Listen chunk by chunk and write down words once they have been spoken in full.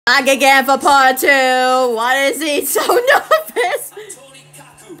Back again for part 2. Why is he so nervous?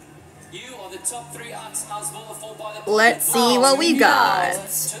 Let's see what we got.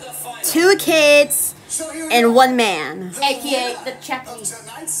 2 kids and 1 man. AKA the Chappie.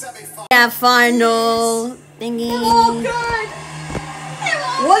 Yeah, final thingy. Oh god!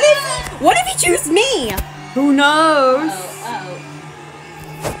 What if he chooses me? Who knows?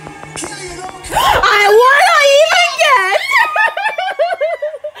 What did I even get?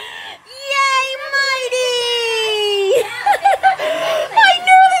 Yay, Mighty! I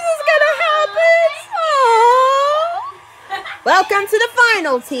knew this was gonna happen. Aww. Welcome to the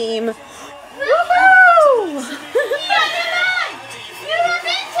final team. Woohoo!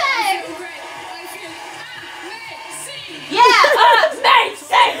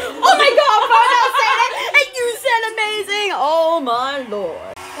 Oh my god, Farnell said it, and you said amazing! Oh my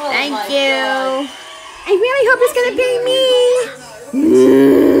lord. Thank you. I really hope it's gonna be me.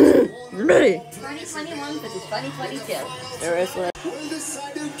 2021 versus 2022. Seriously.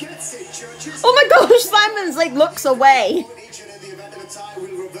 Oh my gosh, Simon's like looks away.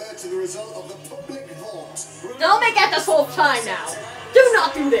 Don't make that the 4th time now. Do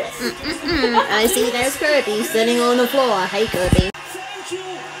not do this. I see there's Kirby sitting on the floor. Hey Kirby.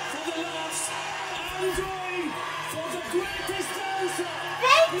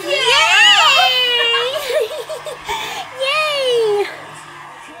 Thank you! Yay!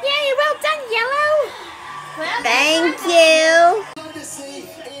 Yay, well done, Yellow! Well, Thank you!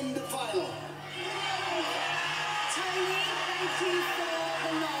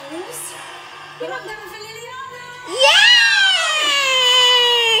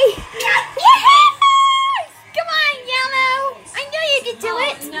 Yay! Come on, Yellow! I knew you could do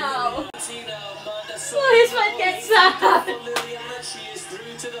it! No. Oh, this one gets sad.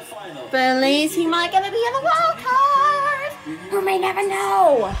 But at least he might gonna be in the wild card! We may never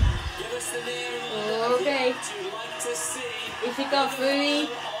know! Okay. If he got 3,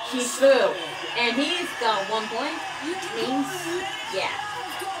 he's through. And he's got 1 point. Means, yeah.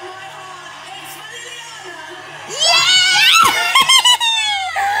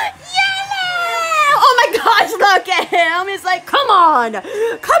 Yellow! Oh my gosh, look at him! He's like, come on!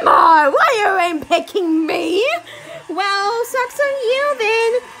 Come on! Why you ain't picking me? Well, sucks on you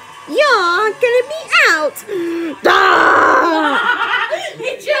then. You're gonna be out.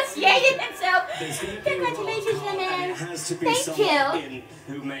 He just yeeted himself. Congratulations, man. Thank you.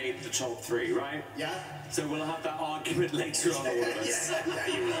 Who made the top 3, right? Yeah. So we'll have that argument later on, all of us. Yeah,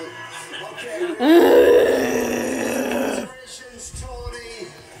 you will. Okay. Commiserations, Tony.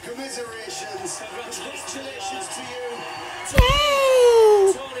 Commiserations. Congratulations to you.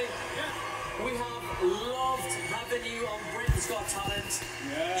 Yay! Tony, we have loved having you on Britain's Got Talent.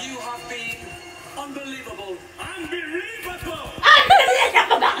 Yeah. You have been unbelievable. Unbelievable!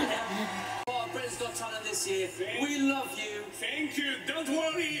 Britain's Got Talent this year. We love you. Thank you. Don't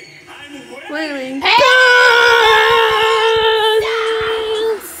worry. I'm Waiting.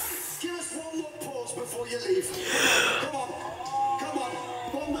 Give us one more pause before you leave. Come on. Come on.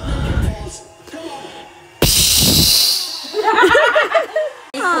 One more pause. Come on.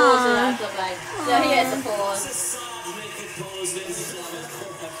 Pause of that look like. So here's the pause.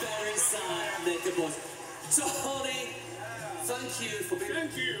 So, Holly, thank you for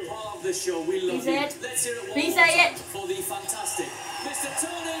being part of the show. We love you. Let's hear it one more time for the fantastic Mr.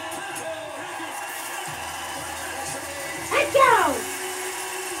 Tony Paco.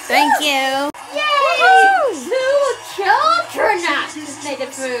 Thank you. Yay! 2 children just made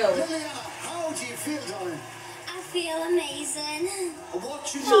it through. How do you feel, darling? I feel amazing.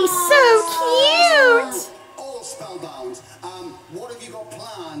 She's so cute. All spellbound. What have you got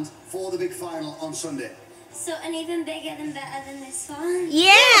planned for the big final on Sunday? Something even bigger and better than this one.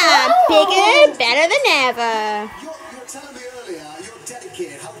 Yeah, bigger, better than ever. You're telling me earlier you're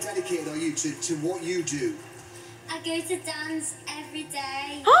dedicated. How dedicated are you to what you do? I go to dance every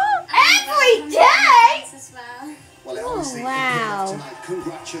day. Every day? As well. Well, honestly, wow. tonight.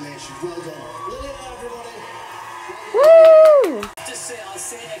 Congratulations. Well done. Brilliant, everybody. Woo! I'll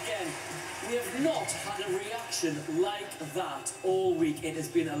say it again. We have not had a reaction like that all week. It has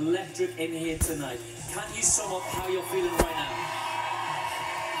been electric in here tonight. Can you sum up how you're feeling right now?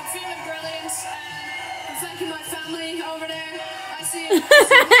 I'm feeling brilliant. I'm thanking my family over there. I see it.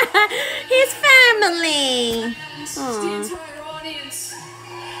 His family. And the entire audience.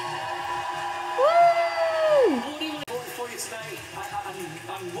 Woo! What do you want for you tonight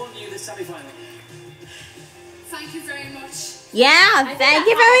and won you the semi-final? Thank you very much. Yeah, thank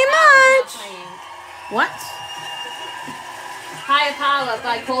you very much. What? Higher Power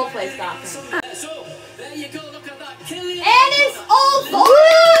by Coldplay starting. So, there you go. Look at that. Killian. And it's all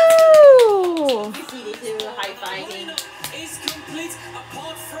Woo!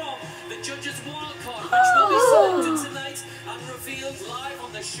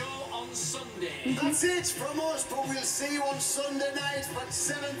 Sunday night, but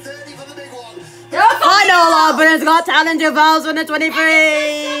 7:30 for the big one. Final of Britain's Got Talent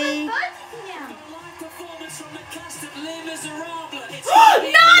 2023. Performance from the cast of Les Miserables. It's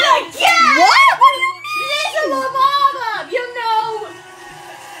Not again! What? What do you mean? It's a Lavava! You know.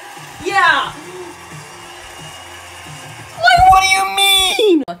 Yeah. Like, what do you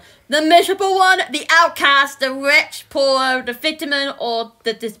mean? The miserable one, the outcast, the rich, poor, the victim, or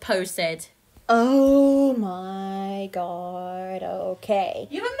the disposed. Oh my god, okay.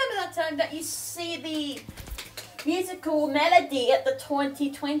 You remember that time that you see the musical melody at the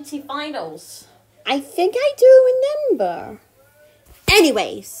 2020 finals? I think I do remember.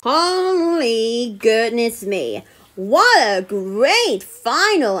 Anyways, holy goodness me. What a great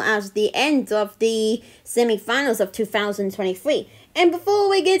final at the end of the semi-finals of 2023. And before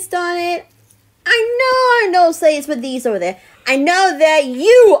we get started, I know say it's with these over there. I know that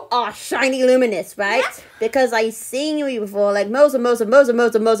you are Shiny Luminous, right? Yeah. Because I've seen you before, like most times. And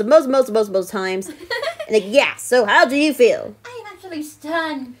like, yeah, so how do you feel? I am actually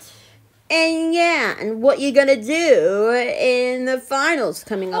stunned. And yeah, and what you gonna do in the finals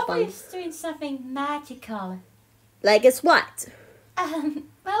coming up Probably on? doing something magical. Like it's what? Well,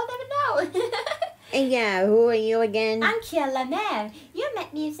 never know. And yeah, who are you again? I'm Kia Lemaire. You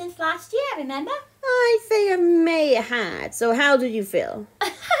met me since last year, remember? I think I may have had. So how did you feel?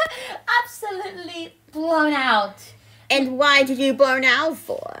 Absolutely blown out. And why did you burn out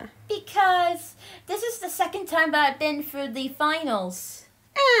for? Because this is the second time that I've been through the finals.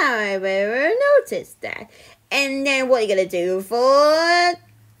 I never noticed that. And then what are you gonna do for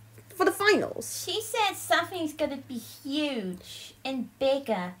the finals? She said something's gonna be huge and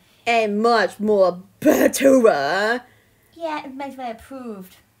bigger. And much more better. Yeah, it makes me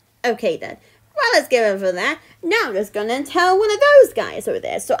approved. Okay then. Well, let's give it for that. Now I'm just gonna tell one of those guys over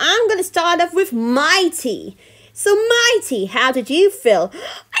there. So I'm gonna start off with Mighty. So Mighty, how did you feel? And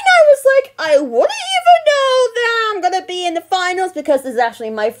I was like, I wouldn't even know that I'm gonna be in the finals because this is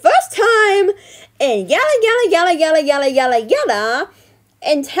actually my first time in yalla.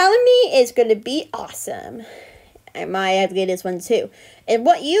 And telling me it's gonna be awesome. I might have to get this one too. And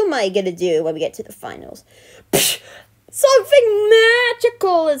what you might get to do when we get to the finals. Something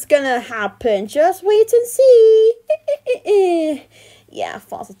magical is gonna happen. Just wait and see. Yeah,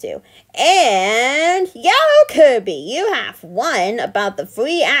 Fossil too. And Yellow Kirby, you have won about the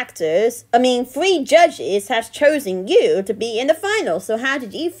 3 judges have chosen you to be in the finals. So how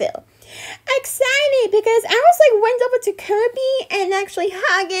did you feel? Excited because I was like went over to Kirby and actually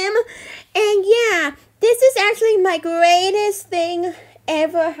hug him. And yeah, this is actually my greatest thing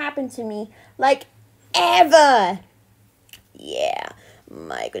ever happened to me. Like, ever. Yeah,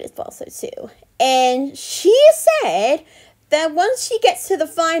 my goodness, also too. And she said that once she gets to the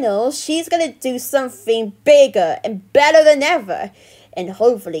finals, she's gonna do something bigger and better than ever. And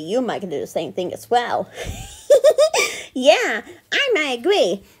hopefully you might do the same thing as well. Yeah, I might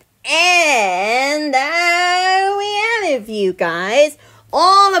agree. And there we have it, you guys.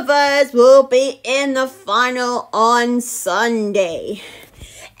 All of us will be in the final on Sunday.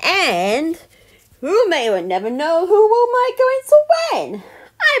 And who may or never know who might going to win.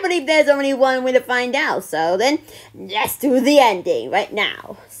 I believe there's only one way to find out. So then, let's do the ending right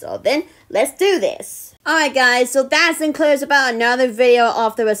now. So then, let's do this. Alright guys, so that includes about another video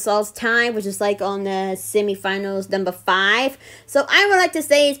of the results time, which is like on the semi-finals number 5. So I would like to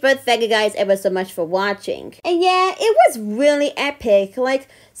say, but thank you guys ever so much for watching. And yeah, it was really epic. Like,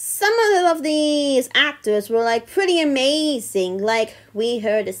 some of these actors were like pretty amazing. Like, we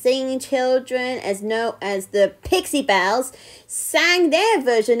heard the Singing Children, as known as the Pixie Bells, sang their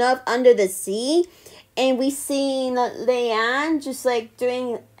version of Under the Sea. And we seen Leanne just like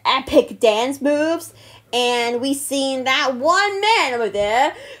doing epic dance moves. And we seen that one man over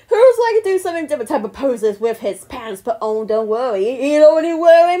there who's like do some different type of poses with his pants. But oh, don't worry, he's only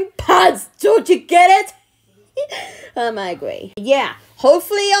wearing pants. Don't you get it? I agree. Yeah,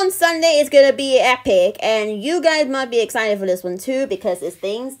 hopefully on Sunday it's gonna be epic, and you guys might be excited for this one too because this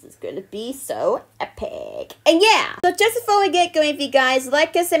thing's gonna be so epic. And yeah, so just before we get going, if you guys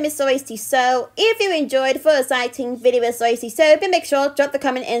like us and Miss Soisty So, if you enjoyed the first exciting video with Soisty So, then make sure to drop the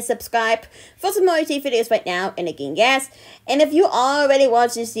comment and subscribe for some more YouTube videos right now. And again, yes, and if you already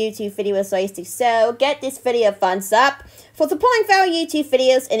watched this YouTube video with Soisty So, get this video a thumbs up for supporting for our YouTube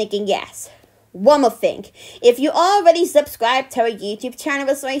videos. And again, yes, one more thing, if you already subscribed to our YouTube channel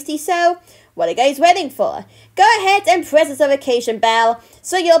with Soisty So, What are you guys waiting for? Go ahead and press the notification bell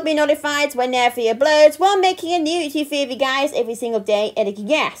so you'll be notified whenever he uploads while making a new YouTube video for you guys every single day. And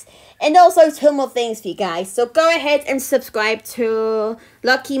yes, and also 2 more things for you guys. So go ahead and subscribe to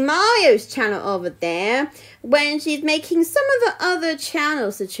Lucky Mario's channel over there when she's making some of the other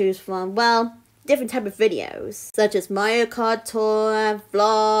channels to choose from. Well, different type of videos such as Mario Kart Tour,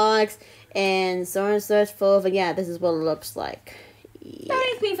 vlogs, and so on and so forth. And yeah, this is what it looks like.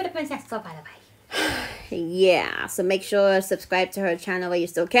 Very Queen for the Princess Club, by the way. Yeah, so make sure to subscribe to her channel while you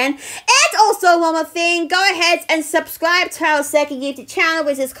still can. And also, one more thing, go ahead and subscribe to our second YouTube channel,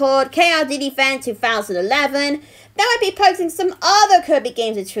 which is called KRDD Fan 2011. That will be posting some other Kirby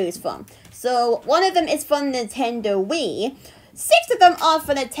games to choose from. So, one of them is from Nintendo Wii. 6 of them are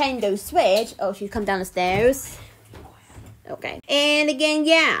for Nintendo Switch. Oh, she's come down the stairs. Okay. And again,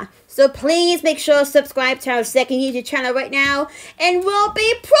 yeah. So please make sure to subscribe to our second YouTube channel right now. And we'll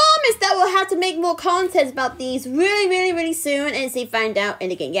be promised that we'll have to make more content about these really soon and see find out.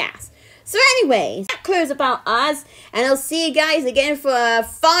 And again, yes. So anyways, that clears about us. And I'll see you guys again for a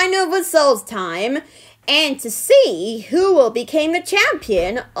final results time. And to see who will become the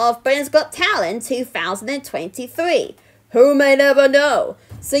champion of Britain's Got Talent 2023. Who may never know.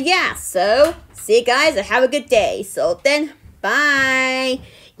 So yeah, so see you guys and have a good day. So then, bye.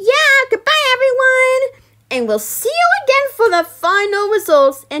 Yeah, goodbye everyone. And we'll see you again for the final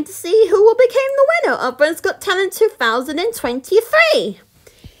results and to see who will become the winner of Britain's Got Talent 2023.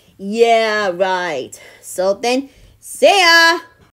 Yeah, right. So then, see ya.